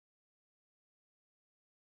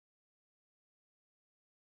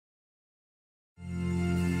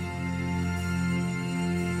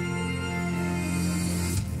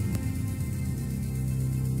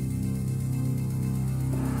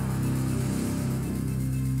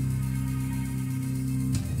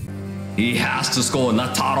He has to score.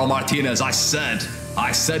 Lautaro Martinez. I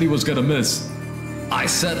said he was gonna miss. I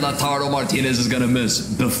said Lautaro Martinez is gonna miss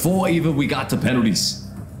before even we got to penalties.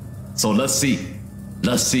 So let's see.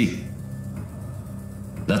 Let's see.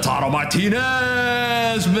 Lautaro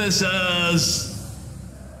Martinez misses.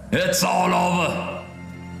 It's all over.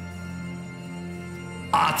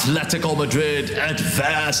 Atletico Madrid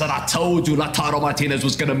advance, and I told you Lautaro Martinez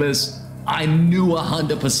was gonna miss. I knew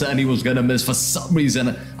 100% he was gonna miss. For some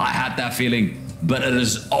reason, I had that feeling, but it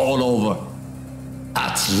is all over.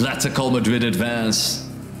 Atletico Madrid advance.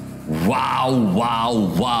 Wow,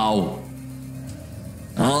 wow, wow.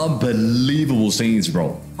 Unbelievable scenes,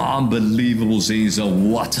 bro. Unbelievable scenes.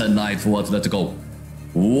 What a night for Atletico.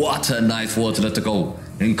 What a night for Atletico.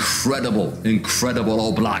 Incredible, incredible.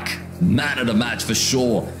 All Black, man of the match for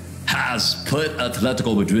sure, has put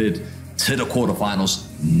Atletico Madrid to the quarterfinals.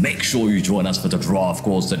 Make sure you join us for the draw. Of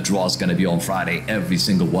course, the draw is going to be on Friday. Every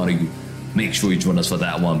single one of you, make sure you join us for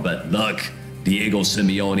that one. But look, Diego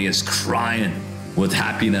Simeone is crying with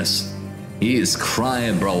happiness. He is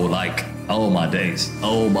crying, bro, like, oh my days,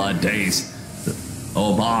 oh my days.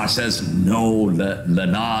 Omar says no,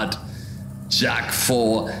 Leonard, Jack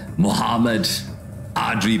for Mohammed,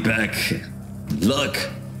 Adri Beck. Look,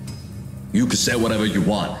 you can say whatever you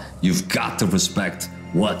want. You've got to respect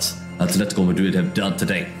what Atletico Madrid have done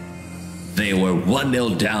today. They were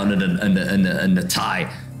 1-0 down in the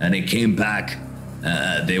tie, and they came back.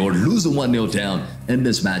 They were losing 1-0 down in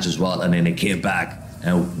this match as well, and then they came back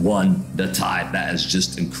and won the tie. That is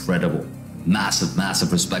just incredible. Massive,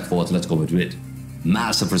 massive respect for Atletico Madrid.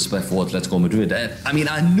 Massive respect for Atletico Madrid. And, I mean,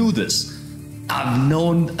 I knew this. I've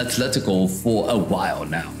known Atletico for a while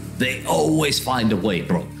now. They always find a way,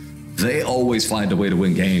 bro. They always find a way to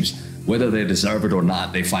win games. Whether they deserve it or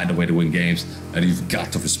not, they find a way to win games. And you've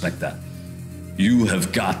got to respect that. You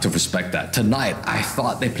have got to respect that. Tonight, I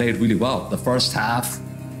thought they played really well. The first half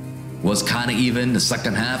was kind of even. The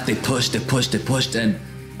second half, they pushed. And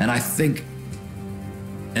I think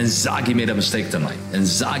Inzaghi made a mistake tonight.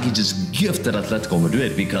 Inzaghi just gifted Atletico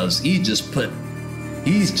Madrid because he's just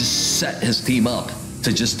set his team up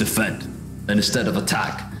to just defend instead of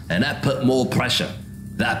attack. And that put more pressure.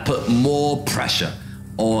 That put more pressure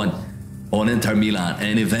on Inter Milan.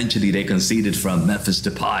 And eventually they conceded from Memphis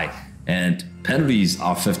Depay. And penalties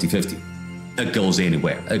are 50-50. It goes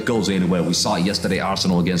anywhere. It goes anywhere. We saw yesterday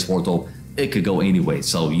Arsenal against Porto. It could go anyway.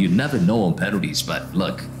 So you never know on penalties. But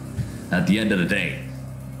look, at the end of the day,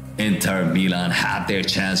 Inter Milan had their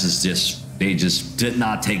chances. They just did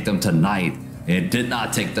not take them tonight. It did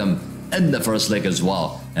not take them in the first leg as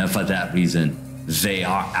well. And for that reason, they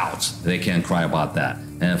are out. They can't cry about that.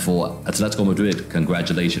 And for Atletico Madrid,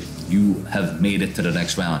 congratulations. You have made it to the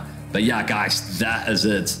next round. But yeah, guys, that is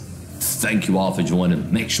it. Thank you all for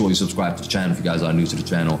joining. Make sure you subscribe to the channel if you guys are new to the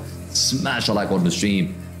channel. Smash a like on the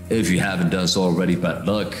stream if you haven't done so already. But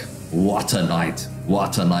look, what a night.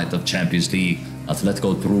 What a night of Champions League.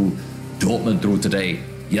 Atletico through, Dortmund through today.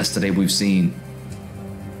 Yesterday we've seen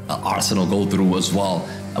Arsenal go through as well.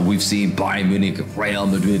 We've seen Bayern Munich, Real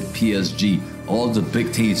Madrid, PSG, all the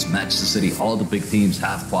big teams, Manchester City, all the big teams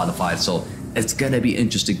have qualified. So it's going to be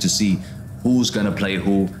interesting to see who's going to play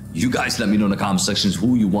who. You guys let me know in the comment sections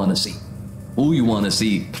who you want to see. Who you want to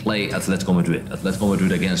see play Atletico Madrid. Atletico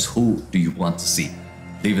Madrid against who do you want to see?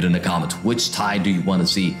 Leave it in the comments. Which tie do you want to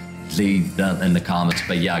see? Leave them in the comments.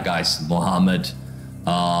 But yeah, guys, Mohammed,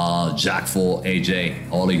 Jack for AJ,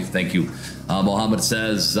 all of you, thank you. Mohammed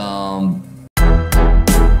says,